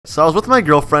So I was with my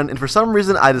girlfriend, and for some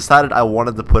reason I decided I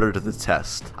wanted to put her to the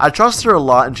test. I trust her a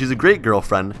lot and she's a great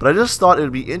girlfriend, but I just thought it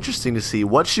would be interesting to see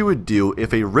what she would do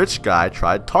if a rich guy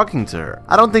tried talking to her.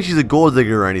 I don't think she's a gold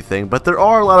digger or anything, but there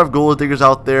are a lot of gold diggers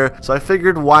out there, so I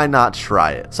figured why not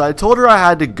try it. So I told her I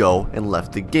had to go and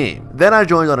left the game. Then I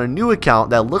joined on a new account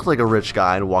that looked like a rich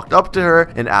guy and walked up to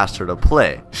her and asked her to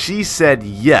play. She said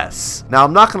yes. Now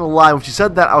I'm not gonna lie, when she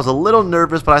said that I was a little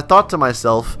nervous, but I thought to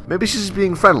myself, maybe she's just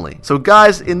being friendly. So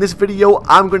guys, in this video,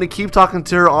 I'm going to keep talking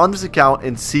to her on this account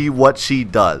and see what she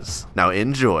does. Now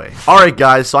enjoy. Alright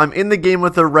guys, so I'm in the game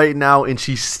with her right now and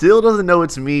she still doesn't know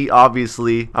it's me,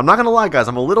 obviously. I'm not going to lie guys,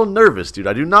 I'm a little nervous, dude.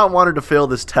 I do not want her to fail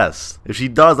this test. If she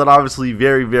does, that's obviously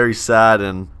very, very sad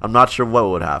and I'm not sure what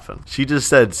would happen. She just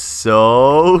said,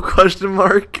 so, question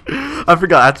mark? I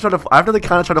forgot. I have to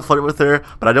kind of try to flirt with her,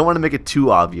 but I don't want to make it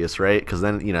too obvious, right? Because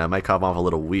then, you know, it might come off a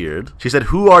little weird. She said,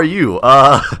 who are you?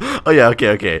 Oh yeah,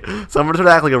 okay. So I'm going to try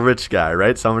to act like a rich guy,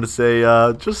 right? So I'm going to say,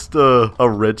 just a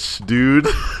rich dude.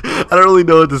 I don't really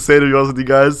know what to say, to be honest with you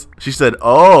guys. She said,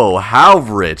 oh, how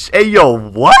rich? Hey, yo,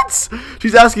 what?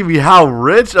 She's asking me how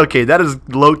rich? Okay, that is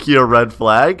low-key a red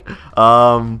flag.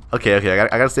 Okay, I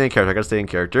gotta stay in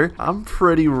character. I'm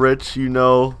pretty rich, you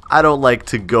know. I don't like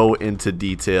to go into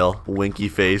detail. Winky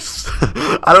face.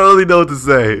 I don't really know what to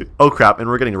say. Oh crap, and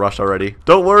we're getting rushed already.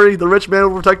 Don't worry, the rich man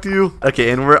will protect you. Okay,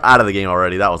 and we're out of the game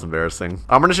already. That was embarrassing.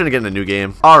 I'm just gonna get in a new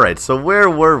game. Alright, so where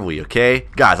were we, okay?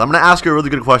 Guys, I'm gonna ask her a really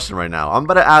good question right now. I'm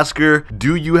gonna ask her,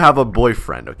 do you have a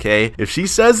boyfriend, okay? If she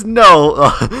says no,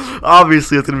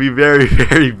 obviously it's gonna be very,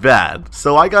 very bad.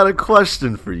 So I got a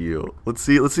question for you. Let's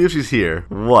see if she's here.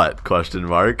 What? Question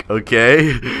mark.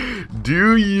 Okay.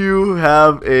 Do you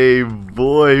have a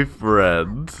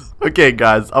boyfriend? Okay,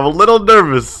 guys, I'm a little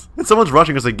nervous. And someone's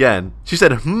rushing us again. She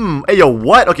said, hey, yo,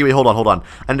 what? Okay, wait, hold on.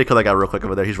 I need to kill that guy real quick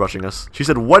over there. He's rushing us. She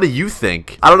said, what do you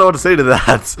think? I don't know what to say to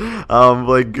that.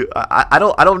 I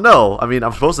don't know. I mean,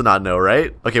 I'm supposed to not know,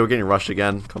 right? Okay, we're getting rushed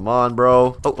again. Come on,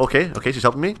 bro. Oh, okay, she's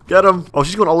helping me. Get him. Oh,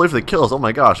 she's going all the way for the kills. Oh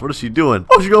my gosh, what is she doing?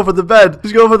 Oh, she's going for the bed.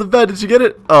 Did she get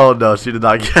it? Oh, no, she did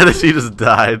not get it. She just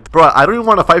died. Bro, I don't even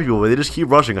want to fight people, but they just keep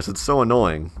rushing us. It's so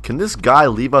annoying. Can this guy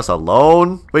leave us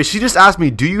alone? Wait, she just asked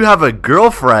me, do you have a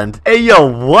girlfriend? Hey, yo,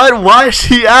 what? Why is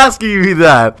she asking me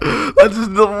that? That's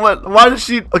just why does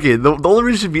she? Okay, the only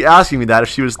reason she'd be asking me that if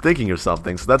she was thinking of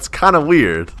something, so that's kind of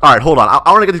weird. All right, hold on.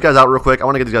 I want to get these guys out real quick. I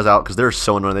want to get these guys out because they're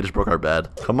so annoying. They just broke our bed.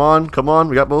 Come on.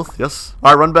 We got both. Yes.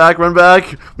 All right, run back.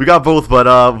 We got both, but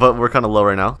we're kind of low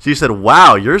right now. She said,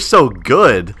 wow, you're so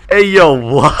good. Hey, yo,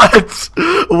 what?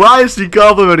 Why is she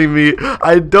complimenting me?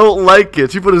 I don't like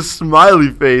it. She put a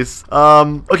smiley face.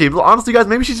 Okay, but honestly, guys,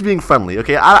 maybe she's being friendly.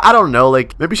 Okay, I don't know.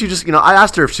 Like, maybe she just, you know, I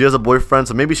asked her if she has a boyfriend,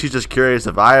 so maybe she's just curious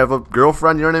if I have a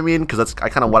girlfriend, you know what I mean? Because that's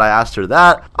kind of what I asked her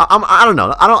that. I don't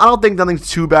know. I don't think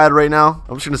nothing's too bad right now.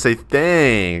 I'm just gonna say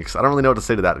thanks. I don't really know what to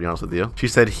say to that, to be honest with you. She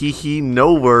said, hee,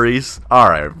 no worries. All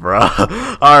right, bro.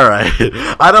 All right.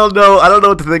 I don't know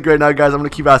what to think right now, guys. I'm gonna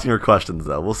keep asking her questions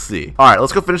though. We'll see. All right,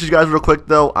 let's go finish these guys real quick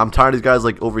though. I'm tired of these guys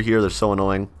like over here. They're so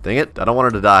annoying. Dang it. I don't want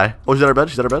her to die. Oh, she's at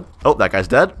her bed. Oh, that guy's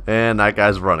dead. And that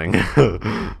guy's running.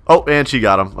 Oh, and she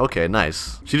got him. Okay,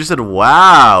 nice. She just said,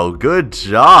 wow, good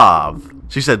job.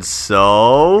 She said,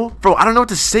 so? Bro, I don't know what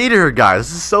to say to her, guys.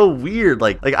 This is so weird.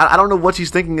 Like I don't know what she's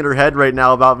thinking in her head right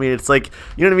now about me. It's like,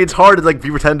 you know what I mean? It's hard to like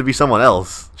pretend to be someone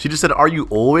else. She just said, are you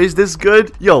always this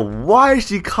good? Yo, why is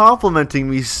she complimenting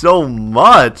me so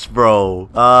much, bro?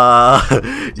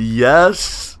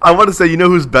 Yes. I want to say, you know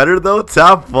who's better though?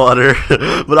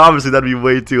 TapWater. But obviously that'd be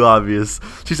way too obvious.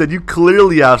 She said, you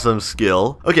clearly have some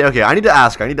skill. Okay, I need to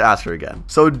ask her again.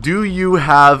 So do you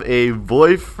have a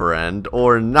boyfriend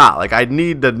or not? Like, I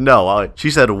need to know. She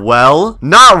said, well,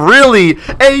 not really.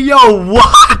 Hey, yo,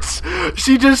 what?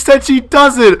 She just said she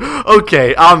doesn't.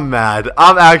 Okay, I'm mad.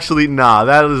 I'm actually, nah,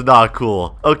 that is not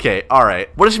cool. Okay, all right.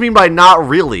 What does she mean by not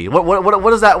really? What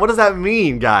does that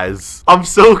mean, guys? I'm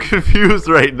so confused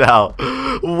right now.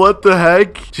 What the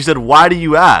heck? She said, why do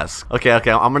you ask? Okay,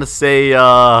 I'm gonna say,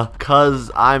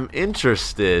 cause I'm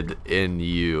interested in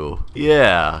you.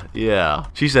 Yeah.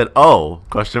 She said, oh,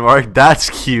 question mark, that's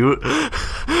cute.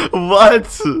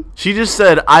 What? She just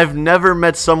said, I've never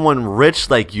met someone rich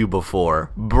like you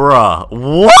before. Bruh.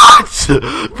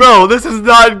 What? Bro, this is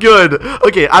not good.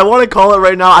 Okay, I want to call it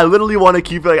right now. I literally want to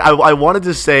keep it. Like, I wanted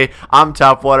to say, I'm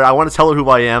TapWater. I want to tell her who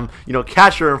I am. You know,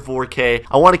 catch her in 4K.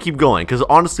 I want to keep going because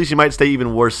honestly, she might say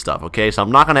even worse stuff, okay? So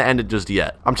I'm not going to end it just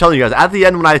yet. I'm telling you guys, at the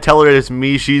end when I tell her it's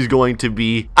me, she's going to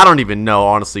be, I don't even know,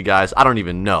 honestly, guys. I don't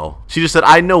even know. She just said,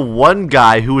 I know one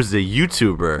guy who is a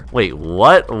YouTuber. Wait,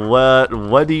 what?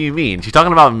 What do you mean? She's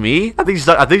talking about me? I think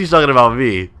she's talking about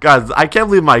me. Guys, I can't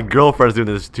believe my girlfriend's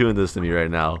doing this to me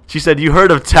right now. She said, you heard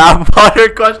of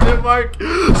TapWater? Question mark.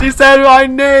 She said my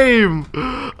name.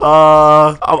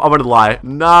 I'm gonna lie.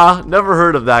 Nah, never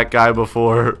heard of that guy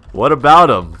before. What about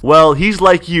him? Well, he's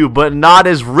like you, but not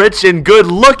as rich and good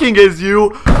looking as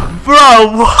you.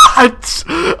 Bro, what?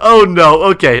 Oh no.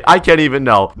 Okay, I can't even.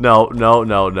 No.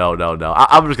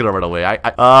 I'm just gonna run away.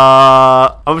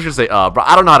 I'm just gonna say, bro.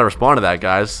 I don't know how to respond to that,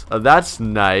 guys. That's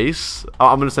nice.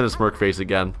 I'm gonna send a smirk face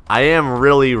again. I am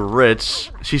really rich.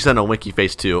 She sent a winky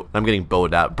face too. I'm getting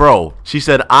bowed at, bro. She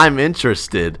said I'm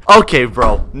interested. Okay,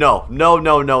 bro. No.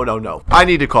 I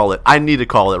need to call it. I need to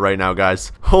call it right now,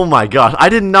 guys. Oh my gosh, I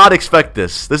did not expect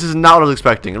this. This is not what I was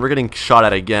expecting, and we're getting shot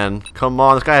at again. Come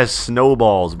on, this guy has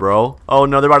snowballs, bro. Oh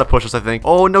no, they're about to push us, I think.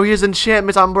 Oh no, he has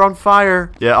enchantments. We're on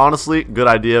fire. Yeah, honestly, good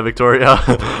idea, Victoria.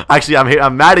 Actually,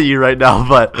 I'm mad at you right now,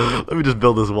 but let me just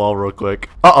build this wall real quick.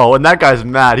 Uh-oh, and that guy's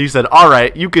mad. He said, all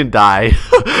right, you can die.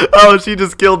 Oh, she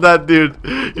just killed that dude.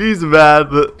 He's mad.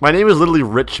 My name is literally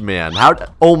Rich Man.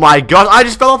 Oh my gosh, I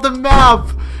just fell off the map.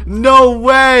 No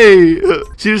way.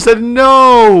 She just said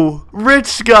no.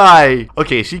 Rich guy.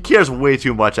 Okay, she cares way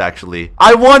too much, actually.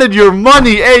 I wanted your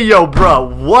money. Hey, yo, bro.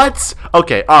 What?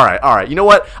 Okay, all right. You know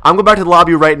what? I'm going back to the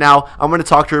lobby right now. I'm going to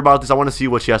talk to her about this. I want to see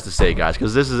what she has to say, guys,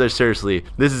 because this is seriously,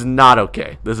 this is not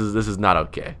okay. This is not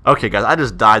okay. Okay, guys, I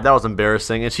just died. That was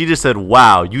embarrassing. And she just said,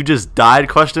 wow, you just died,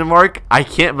 question mark? I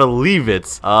can't believe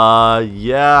it.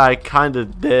 Yeah, I kind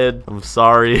of did. I'm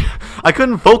sorry. I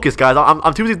couldn't focus, guys.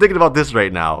 I'm too busy thinking about this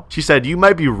right now. She said, you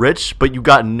might be rich, but you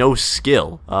got no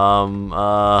skill.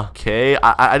 Okay.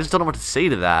 I just don't know what to say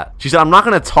to that. She said, I'm not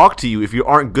going to talk to you if you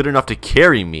aren't good enough to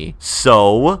carry me.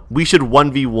 So, we should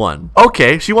 1v1.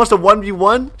 Okay, she wants to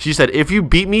 1v1? She said, if you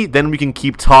beat me, then we can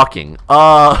keep talking.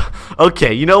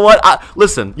 Okay, you know what?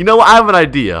 Listen, you know what? I have an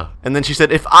idea. And then she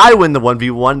said, if I win the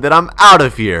 1v1, then I'm out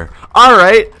of here.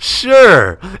 Alright,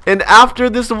 sure. And after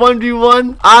this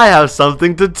 1v1, I have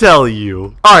something to tell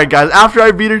you. Alright, guys, after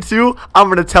I beat her too, I'm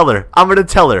gonna tell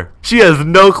her. She has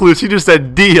no clue. She just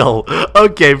said deal.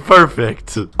 Okay,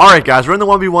 perfect. Alright, guys, we're in the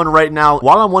 1v1 right now.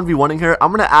 While I'm 1v1ing her, I'm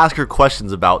gonna ask her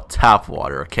questions about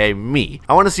TapWater, okay? Me.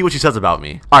 I want to see what she says about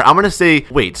me. Alright, I'm gonna say,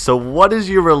 wait, so what is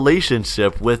your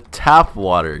relationship with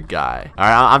TapWater guy?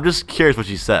 Alright, I'm just curious what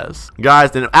she says.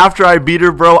 Guys, then after I beat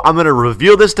her, bro, I'm gonna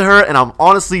reveal this to her, and I'm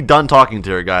honestly done talking to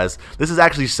her, guys. This is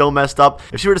actually so messed up.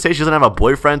 If she were to say she doesn't have a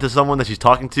boyfriend to someone that she's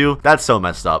talking to, that's so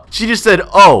messed up. She just said,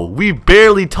 oh, we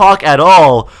barely talk at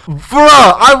all. Bruh,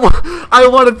 I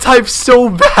want to type so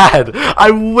bad. I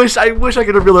wish I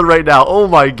could reveal it right now. Oh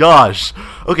my gosh.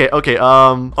 Okay,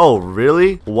 oh,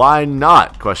 really? Why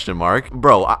not? Question mark.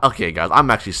 Bro, okay, guys, I'm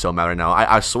actually so mad right now.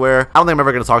 I swear, I don't think I'm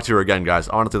ever gonna talk to her again, guys.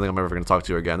 I honestly think I'm ever gonna talk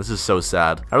to her again. This is so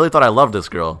sad. I really thought I loved this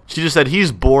girl. She just said,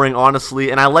 he's boring,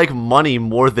 honestly, and I like money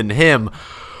more than him.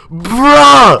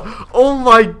 Bruh! Oh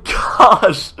my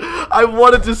gosh! I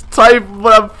want to just type,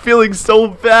 but I'm feeling so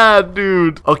bad,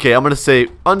 dude. Okay, I'm gonna say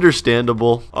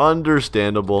understandable.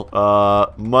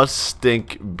 Must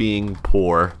stink being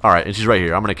poor. Alright, and she's right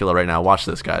here. I'm gonna kill her right now. Watch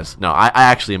this, guys. No, I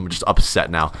actually am just upset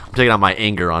now. I'm taking out my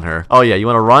anger on her. Oh yeah, you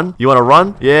wanna run? You wanna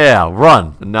run? Yeah,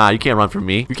 run. Nah, you can't run from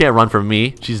me. You can't run from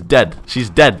me. She's dead. She's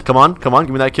dead. Come on,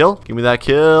 give me that kill. Give me that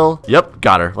kill. Yep,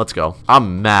 got her. Let's go.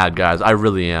 I'm mad, guys. I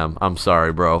really am. I'm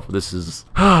sorry, bro. This is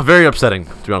very upsetting,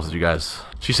 to be honest with you guys.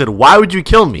 She said, why would you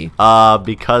kill me?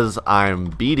 Because I'm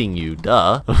beating you,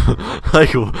 duh.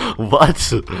 Like,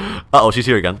 what? Uh-oh, she's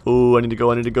here again. Ooh, I need to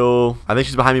go. I think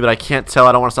she's behind me, but I can't tell.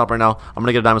 I don't want to stop right now. I'm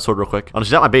gonna get a diamond sword real quick. Oh,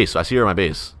 she's at my base. I see her at my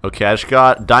base. Okay, I just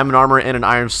got diamond armor and an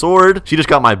iron sword. She just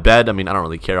got my bed. I mean, I don't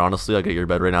really care, honestly. I'll get your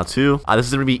bed right now, too. This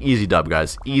is gonna be easy dub,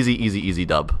 guys. Easy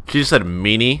dub. She just said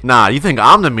meanie. Nah, you think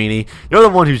I'm the meanie? You're the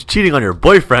one who's cheating on your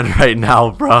boyfriend right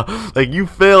now, bro. Like, you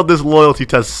failed this loyalty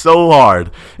test so hard.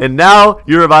 And now,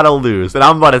 you're about to lose, and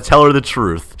I'm about to tell her the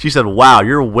truth. She said, wow,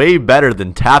 you're way better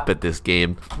than Tap at this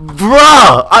game.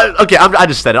 Bruh! I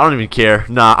just said it. I don't even care.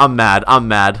 Nah, I'm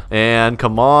mad. And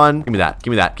come on. Give me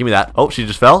that. Oh, she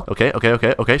just fell?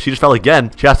 Okay. She just fell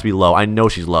again. She has to be low. I know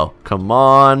she's low. Come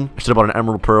on. I should have bought an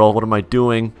emerald pearl. What am I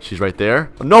doing? She's right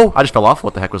there. No, I just fell off.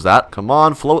 What the heck was that? Come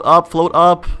on, float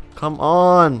up. Come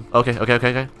on. Okay.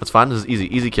 That's fine. This is easy.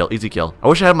 Easy kill. Easy kill. I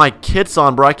wish I had my kits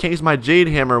on, bro. I can't use my jade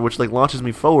hammer, which like launches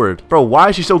me forward. Bro, why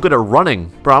is she so good at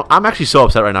running? Bro, I'm actually so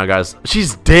upset right now, guys.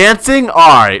 She's dancing?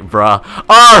 Alright, bro.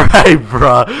 Alright,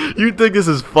 bro. You think this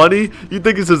is funny? You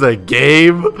think this is a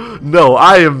game? No,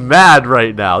 I am mad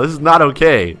right now. This is not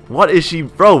okay. What is she?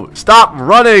 Bro, stop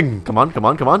running. Come on.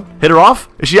 Hit her off.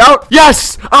 Is she out?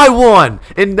 Yes! I won!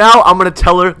 And now I'm gonna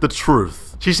tell her the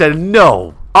truth. She said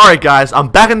no. Alright guys, I'm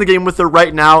back in the game with her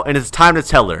right now, and it's time to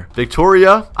tell her.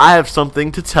 Victoria, I have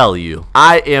something to tell you.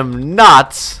 I am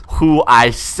not who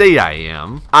I say I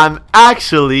am. I'm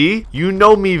actually, you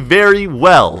know me very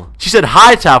well. She said,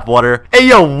 hi, TapWater. Hey,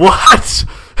 yo, what?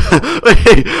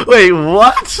 wait,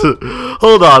 what?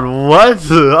 Hold on,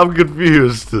 what? I'm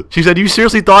confused. She said, you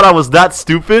seriously thought I was that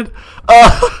stupid?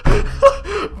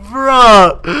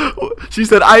 Bruh. She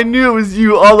said, I knew it was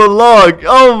you all along.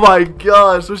 Oh my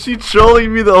gosh. Was she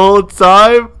trolling me the whole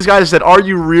time? This guy said, are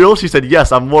you real? She said,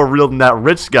 yes, I'm more real than that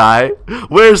rich guy.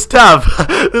 Where's Tap?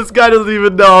 This guy doesn't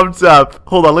even know I'm Tap.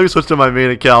 Hold on, let me switch to my main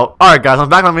account. Alright guys, I'm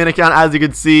back on my main account as you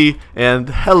can see. And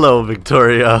hello,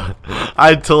 Victoria.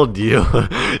 I told you.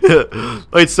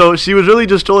 Wait, so she was really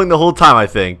just trolling the whole time, I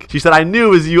think. She said, I knew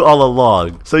it was you all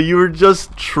along. So you were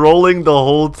just trolling the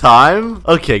whole time?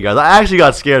 Okay, guys, I actually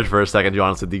got scared for a second, to be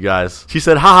honest with you guys. She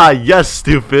said, haha, yes,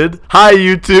 stupid. Hi,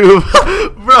 YouTube.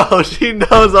 Bro, she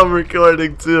knows I'm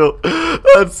recording too.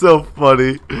 That's so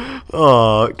funny.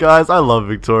 Oh, guys, I love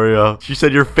Victoria. She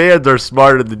said, your fans are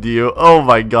smarter than you. Oh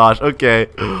my gosh. Okay.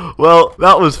 Well,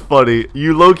 that was funny.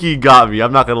 You low-key got me.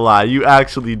 I'm not gonna lie. You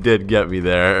actually did get me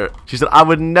there. She said, I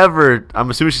would never, I'm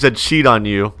assuming she said cheat on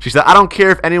you. She said, I don't care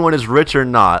if anyone is rich or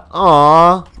not.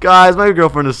 Aw. Guys, my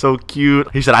girlfriend is so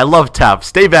cute. He said, I love Tap.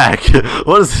 Stay back.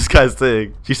 What is this guy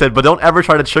saying? She said, but don't ever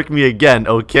try to trick me again,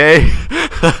 okay?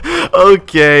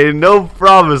 Okay, no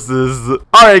promises.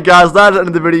 Alright guys, that's the end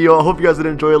of the video. I hope you guys did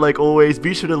enjoy it like always.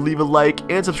 Be sure to leave a like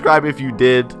and subscribe if you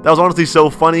did. That was honestly so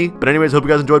funny. But anyways, hope you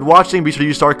guys enjoyed watching. Be sure to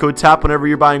use star code TAP whenever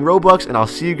you're buying Robux. And I'll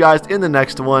see you guys in the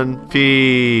next one.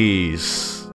 Peace.